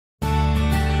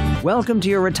Welcome to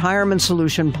your Retirement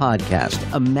Solution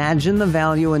Podcast. Imagine the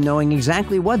value in knowing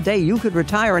exactly what day you could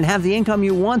retire and have the income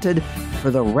you wanted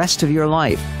for the rest of your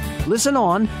life. Listen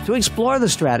on to explore the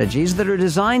strategies that are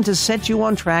designed to set you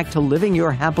on track to living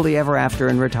your happily ever after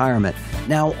in retirement.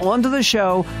 Now, on to the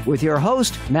show with your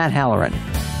host, Matt Halloran.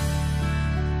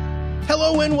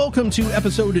 Hello and welcome to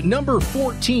episode number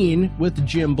 14 with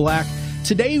Jim Black.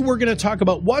 Today we're going to talk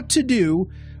about what to do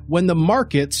when the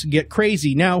markets get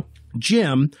crazy. Now,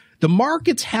 Jim, the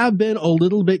markets have been a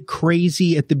little bit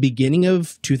crazy at the beginning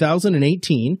of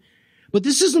 2018, but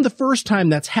this isn't the first time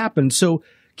that's happened. So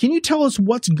can you tell us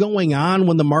what's going on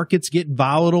when the markets get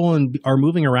volatile and are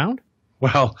moving around?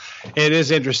 Well, it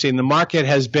is interesting. The market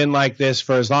has been like this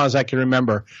for as long as I can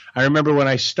remember. I remember when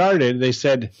I started, they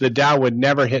said the Dow would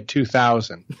never hit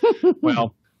 2,000.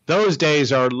 Well, those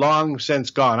days are long since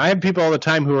gone. I have people all the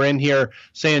time who are in here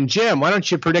saying, Jim, why don't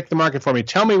you predict the market for me?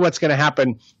 Tell me what's going to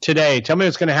happen today. Tell me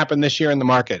what's going to happen this year in the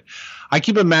market. I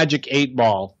keep a magic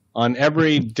 8-ball on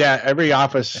every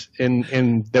office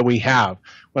in that we have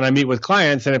when I meet with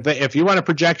clients. And if you want a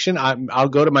projection, I'll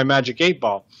go to my magic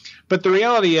 8-ball. But the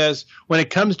reality is, when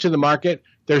it comes to the market,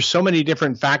 there's so many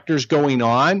different factors going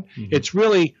on. Mm-hmm. It's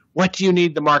really, what do you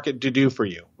need the market to do for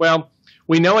you? Well,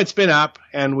 we know it's been up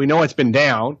and we know it's been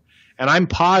down, and I'm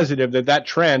positive that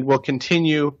trend will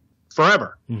continue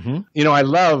forever. Mm-hmm. You know, I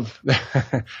love,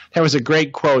 there was a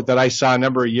great quote that I saw a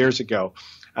number of years ago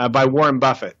by Warren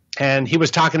Buffett, and he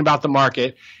was talking about the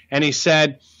market, and he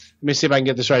said, let me see if I can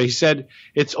get this right. He said,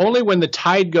 it's only when the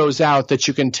tide goes out that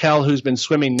you can tell who's been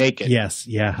swimming naked. Yes,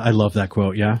 yeah, I love that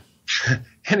quote, yeah.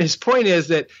 And his point is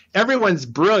that everyone's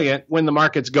brilliant when the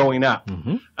market's going up.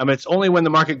 Mm-hmm. It's only when the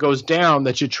market goes down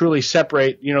that you truly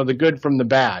separate, the good from the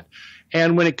bad.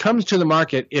 And when it comes to the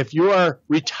market, if your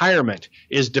retirement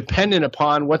is dependent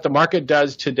upon what the market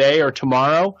does today or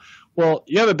tomorrow, well,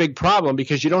 you have a big problem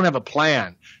because you don't have a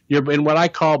plan. You're in what I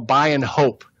call buy and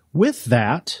hope. With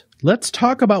that, let's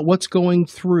talk about what's going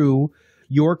through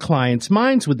your clients'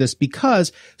 minds with this,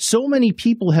 because so many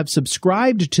people have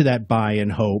subscribed to that buy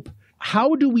and hope.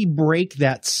 How do we break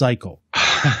that cycle?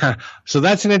 So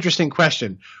that's an interesting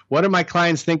question. What do my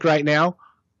clients think right now?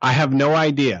 I have no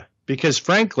idea, because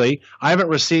frankly, I haven't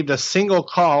received a single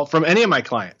call from any of my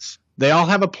clients. They all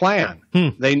have a plan.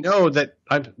 They know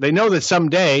that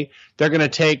someday they're going to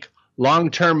take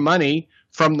long-term money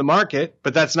from the market,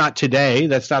 but that's not today.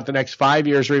 That's not the next 5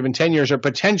 years or even 10 years or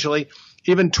potentially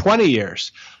even 20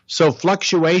 years. So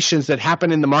fluctuations that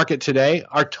happen in the market today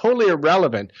are totally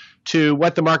irrelevant to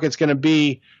what the market's going to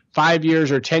be 5 years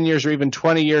or 10 years or even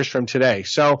 20 years from today.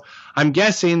 So I'm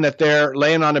guessing that they're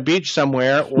laying on a beach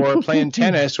somewhere or playing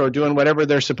tennis or doing whatever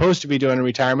they're supposed to be doing in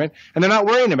retirement, and they're not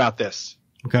worrying about this.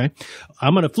 Okay.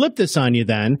 I'm going to flip this on you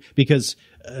then, because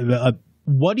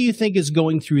what do you think is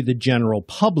going through the general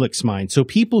public's mind? So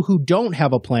people who don't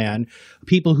have a plan,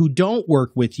 people who don't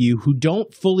work with you, who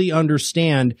don't fully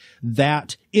understand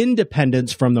that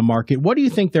independence from the market, what do you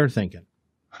think they're thinking?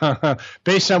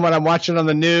 Based on what I'm watching on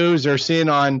the news or seeing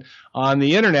on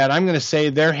the internet, I'm going to say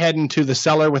they're heading to the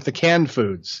cellar with the canned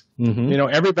foods. Mm-hmm.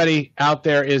 Everybody out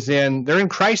there they're in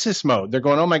crisis mode. They're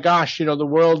going, oh my gosh, the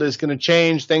world is going to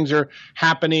change. Things are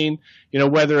happening,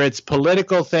 whether it's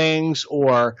political things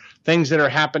or things that are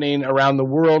happening around the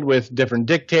world with different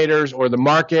dictators or the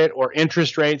market or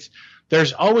interest rates.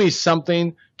 There's always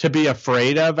something to be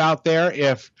afraid of out there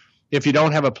if you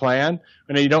don't have a plan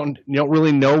and you don't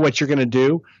really know what you're going to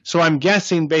do. So I'm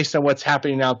guessing, based on what's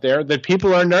happening out there, that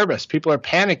people are nervous. People are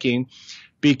panicking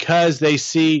because they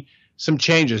see some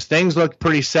changes. Things looked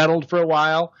pretty settled for a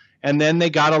while, and then they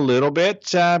got a little bit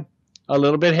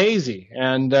hazy,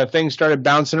 and things started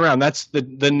bouncing around. That's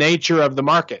the nature of the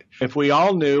market. If we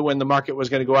all knew when the market was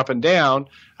going to go up and down,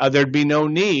 there'd be no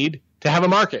need to have a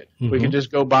market. Mm-hmm. We could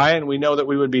just go buy it, and we know that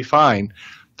we would be fine.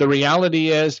 The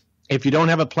reality is, if you don't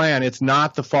have a plan, it's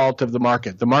not the fault of the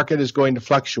market. The market is going to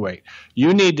fluctuate.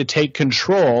 You need to take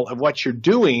control of what you're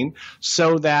doing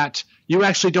so that you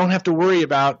actually don't have to worry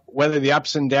about whether the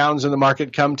ups and downs in the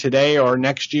market come today or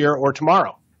next year or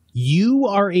tomorrow. You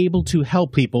are able to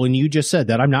help people, and you just said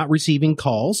that. I'm not receiving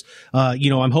calls.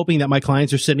 I'm hoping that my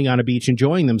clients are sitting on a beach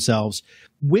enjoying themselves.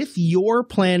 With your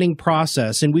planning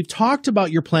process, and we've talked about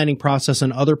your planning process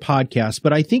on other podcasts,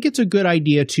 but I think it's a good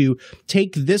idea to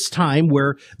take this time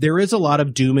where there is a lot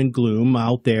of doom and gloom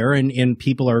out there, and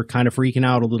people are kind of freaking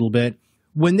out a little bit.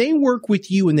 When they work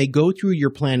with you and they go through your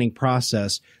planning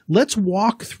process, let's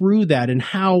walk through that and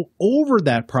how over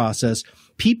that process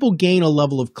people gain a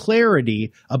level of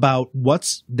clarity about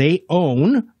what they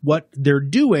own, what they're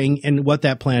doing, and what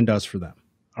that plan does for them.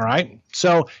 All right.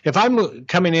 So if I'm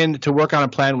coming in to work on a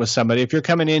plan with somebody, if you're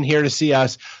coming in here to see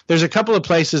us, there's a couple of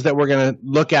places that we're going to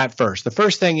look at first. The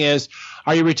first thing is,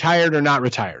 are you retired or not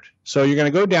retired? So you're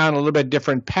going to go down a little bit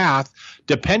different path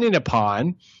depending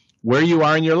upon where you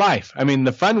are in your life. I mean,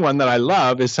 the fun one that I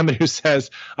love is somebody who says,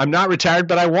 I'm not retired,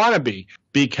 but I want to be,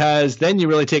 because then you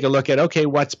really take a look at, okay,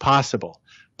 what's possible?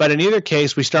 But in either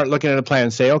case, we start looking at a plan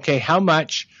and say, okay, how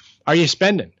much are you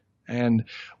spending? And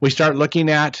we start looking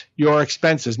at your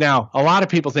expenses. Now, a lot of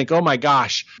people think, oh my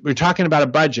gosh, we're talking about a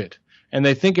budget. And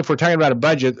they think if we're talking about a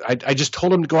budget, I just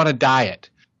told them to go on a diet.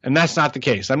 And that's not the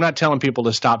case. I'm not telling people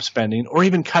to stop spending or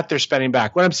even cut their spending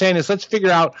back. What I'm saying is, let's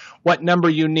figure out what number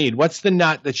you need. What's the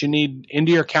nut that you need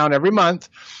into your account every month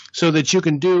so that you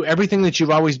can do everything that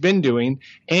you've always been doing,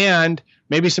 and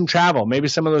maybe some travel, maybe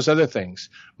some of those other things.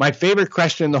 My favorite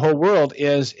question in the whole world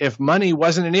is, if money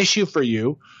wasn't an issue for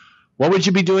you, what would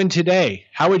you be doing today?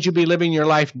 How would you be living your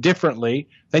life differently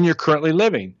than you're currently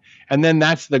living? And then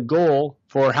that's the goal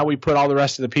for how we put all the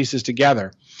rest of the pieces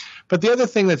together. But the other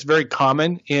thing that's very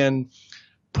common in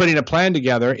putting a plan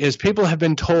together is people have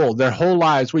been told their whole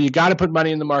lives, well, you got to put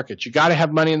money in the market. You got to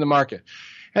have money in the market.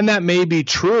 And that may be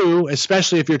true,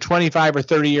 especially if you're 25 or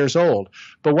 30 years old.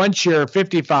 But once you're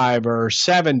 55 or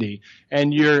 70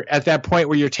 and you're at that point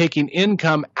where you're taking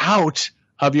income out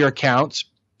of your accounts,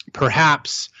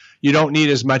 perhaps you don't need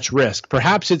as much risk.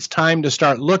 Perhaps it's time to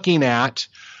start looking at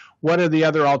what are the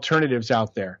other alternatives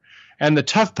out there. And the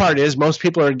tough part is most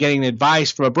people are getting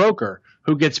advice from a broker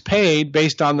who gets paid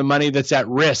based on the money that's at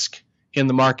risk in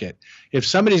the market. If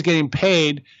somebody's getting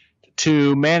paid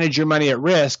to manage your money at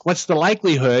risk, what's the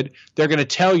likelihood they're going to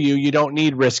tell you you don't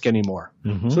need risk anymore?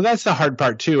 Mm-hmm. So that's the hard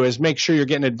part too, is make sure you're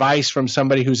getting advice from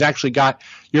somebody who's actually got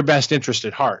your best interest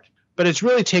at heart. But it's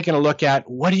really taking a look at,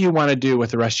 what do you want to do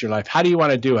with the rest of your life? How do you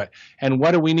want to do it? And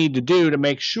what do we need to do to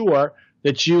make sure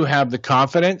that you have the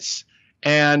confidence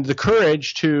and the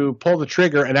courage to pull the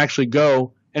trigger and actually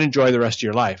go and enjoy the rest of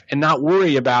your life and not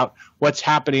worry about what's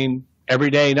happening every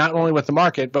day, not only with the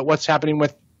market, but what's happening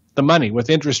with the money, with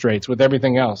interest rates, with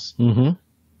everything else. Mm-hmm.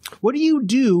 What do you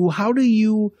do? How do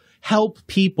you help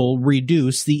people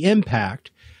reduce the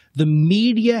impact the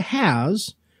media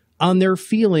has on their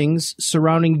feelings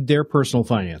surrounding their personal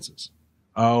finances?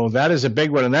 Oh, that is a big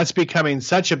one. And that's becoming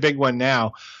such a big one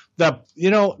now.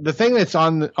 The thing that's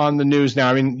on the news now,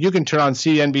 I mean, you can turn on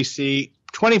CNBC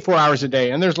 24 hours a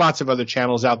day, and there's lots of other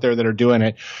channels out there that are doing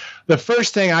it. The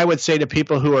first thing I would say to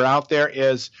people who are out there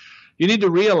is, you need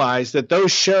to realize that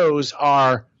those shows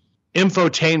are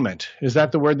infotainment. Is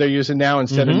that the word they're using now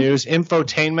instead of news?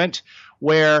 Infotainment,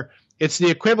 where it's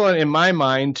the equivalent in my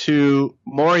mind to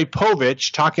Maury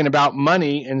Povich talking about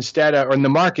money or in the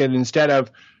market instead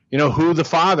of, who the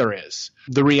father is.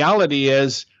 The reality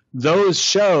is those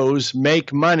shows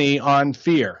make money on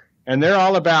fear, and they're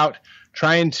all about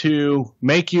trying to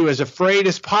make you as afraid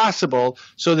as possible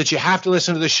so that you have to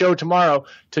listen to the show tomorrow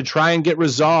to try and get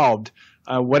resolved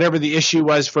whatever the issue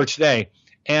was for today.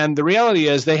 And the reality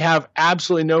is they have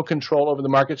absolutely no control over the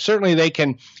market. Certainly they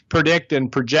can predict and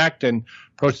project and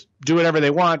do whatever they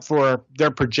want for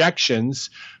their projections,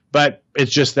 but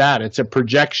it's just that. It's a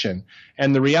projection.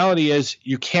 And the reality is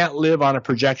you can't live on a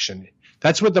projection.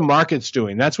 That's what the market's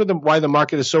doing. That's why the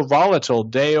market is so volatile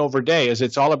day over day, is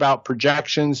it's all about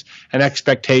projections and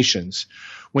expectations.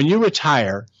 When you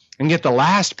retire and get the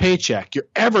last paycheck you're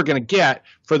ever going to get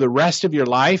for the rest of your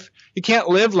life, you can't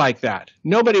live like that.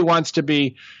 Nobody wants to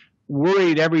be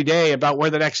worried every day about where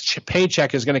the next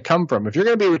paycheck is going to come from. If you're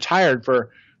going to be retired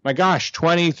for, my gosh,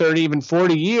 20, 30, even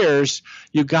 40 years,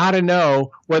 you got to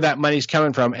know where that money's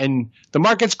coming from. And the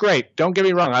market's great. Don't get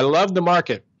me wrong. I love the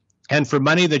market. And for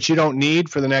money that you don't need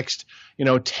for the next,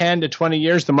 10 to 20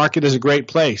 years, the market is a great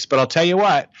place. But I'll tell you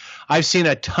what, I've seen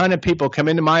a ton of people come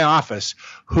into my office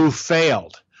who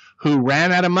failed, who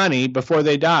ran out of money before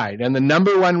they died. And the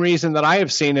number one reason that I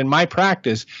have seen in my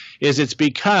practice is it's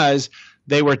because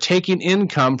they were taking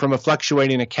income from a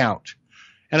fluctuating account.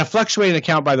 And a fluctuating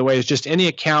account, by the way, is just any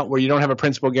account where you don't have a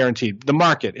principal guaranteed. The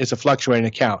market is a fluctuating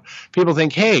account. People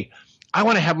think, hey, I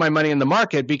want to have my money in the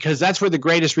market because that's where the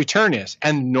greatest return is.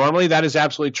 And normally that is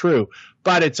absolutely true.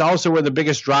 But it's also where the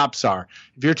biggest drops are.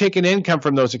 If you're taking income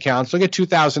from those accounts, look at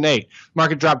 2008.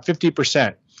 Market dropped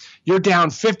 50%. You're down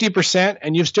 50%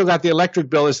 and you've still got the electric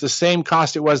bill is the same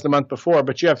cost it was the month before,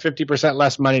 but you have 50%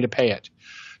 less money to pay it.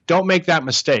 Don't make that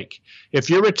mistake. If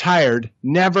you're retired,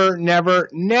 never, never,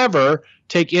 never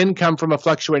take income from a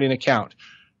fluctuating account.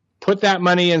 Put that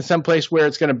money in some place where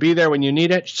it's going to be there when you need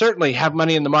it. Certainly have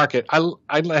money in the market.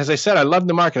 As I said, I love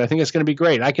the market. I think it's going to be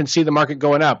great. I can see the market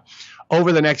going up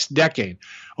over the next decade,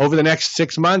 over the next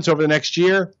 6 months, over the next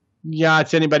year. Yeah,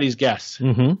 it's anybody's guess.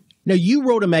 Mm-hmm. Now, you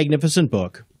wrote a magnificent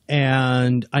book,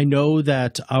 and I know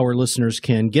that our listeners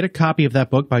can get a copy of that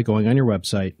book by going on your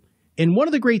website. And one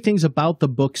of the great things about the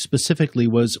book specifically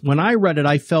was when I read it,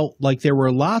 I felt like there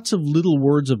were lots of little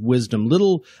words of wisdom,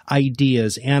 little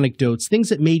ideas, anecdotes, things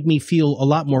that made me feel a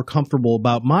lot more comfortable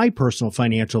about my personal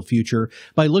financial future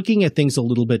by looking at things a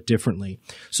little bit differently.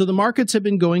 So the markets have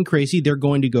been going crazy. They're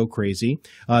going to go crazy.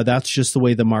 That's just the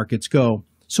way the markets go.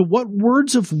 So what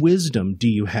words of wisdom do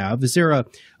you have? Is there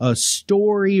a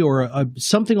story or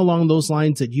something along those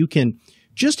lines that you can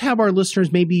just have our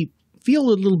listeners maybe feel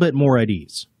a little bit more at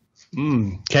ease?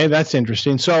 Okay, that's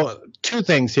interesting. So 2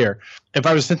 things here. If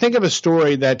I was to think of a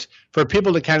story that for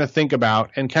people to kind of think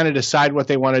about and kind of decide what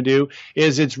they want to do,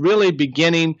 is it's really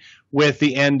beginning with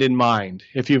the end in mind.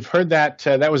 If you've heard that,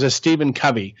 that was a Stephen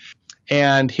Covey.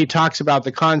 And he talks about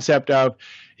the concept of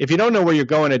if you don't know where you're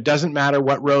going, it doesn't matter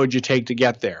what road you take to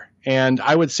get there. And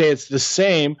I would say it's the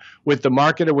same with the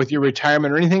market or with your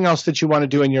retirement or anything else that you want to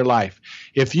do in your life.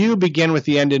 If you begin with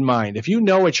the end in mind, if you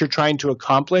know what you're trying to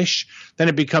accomplish, then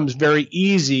it becomes very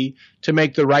easy to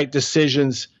make the right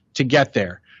decisions to get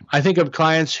there. I think of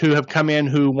clients who have come in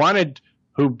who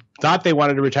thought they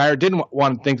wanted to retire,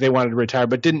 think they wanted to retire,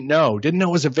 but didn't know it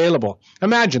was available.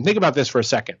 Think about this for a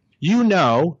second. You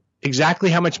know exactly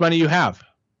how much money you have,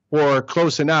 or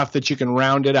close enough that you can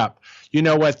round it up. You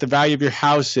know what the value of your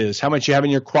house is, how much you have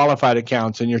in your qualified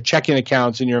accounts and your checking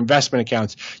accounts and your investment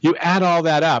accounts. You add all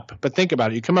that up, but think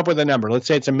about it. You come up with a number. Let's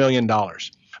say it's $1 million.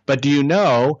 But do you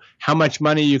know how much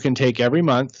money you can take every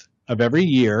month of every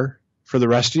year for the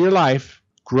rest of your life,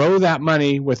 grow that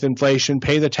money with inflation,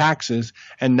 pay the taxes,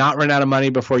 and not run out of money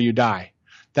before you die?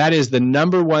 That is the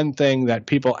number one thing that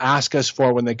people ask us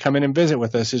for when they come in and visit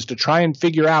with us, is to try and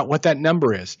figure out what that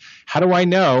number is. How do I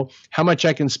know how much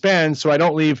I can spend so I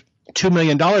don't leave $2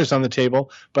 million on the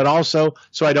table, but also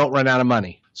so I don't run out of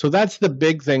money? So that's the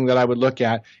big thing that I would look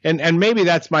at. And maybe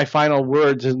that's my final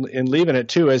words in leaving it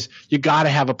too, is you got to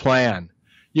have a plan.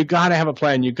 You got to have a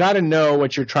plan. You got to know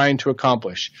what you're trying to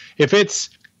accomplish. If it's,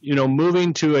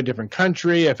 moving to a different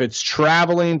country, if it's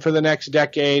traveling for the next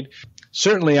decade,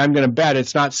 certainly I'm going to bet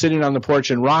it's not sitting on the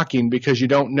porch and rocking, because you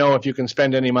don't know if you can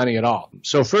spend any money at all.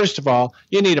 So first of all,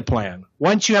 you need a plan.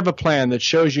 Once you have a plan that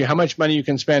shows you how much money you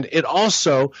can spend, it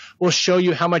also will show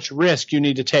you how much risk you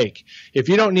need to take. If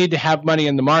you don't need to have money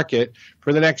in the market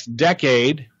for the next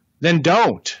decade, then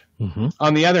don't. Mm-hmm.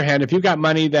 On the other hand, if you've got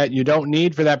money that you don't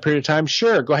need for that period of time,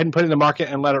 sure, go ahead and put it in the market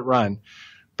and let it run.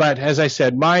 But as I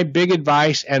said, my big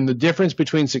advice and the difference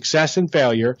between success and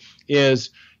failure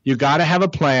is you got to have a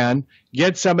plan.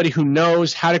 Get somebody who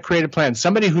knows how to create a plan,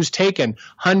 somebody who's taken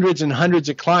hundreds and hundreds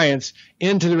of clients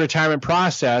into the retirement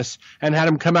process and had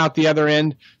them come out the other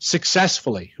end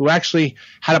successfully, who actually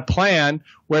had a plan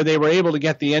where they were able to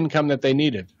get the income that they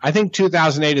needed. I think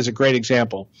 2008 is a great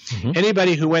example. Mm-hmm.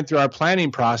 Anybody who went through our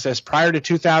planning process prior to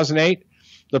 2008,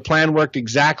 the plan worked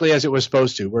exactly as it was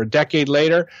supposed to. We're a decade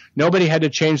later. Nobody had to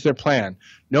change their plan.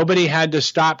 Nobody had to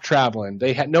stop traveling.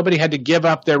 Nobody had to give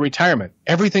up their retirement.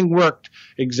 Everything worked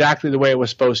exactly the way it was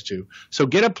supposed to. So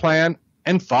get a plan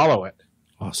and follow it.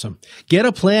 Awesome. Get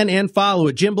a plan and follow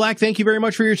it. Jim Black, thank you very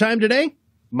much for your time today.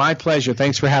 My pleasure.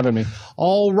 Thanks for having me.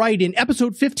 All right. In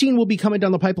episode 15 will be coming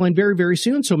down the pipeline very, very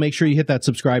soon. So make sure you hit that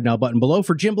subscribe now button below.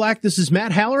 For Jim Black, this is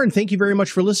Matt Haller, and thank you very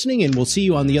much for listening. And we'll see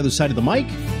you on the other side of the mic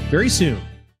very soon.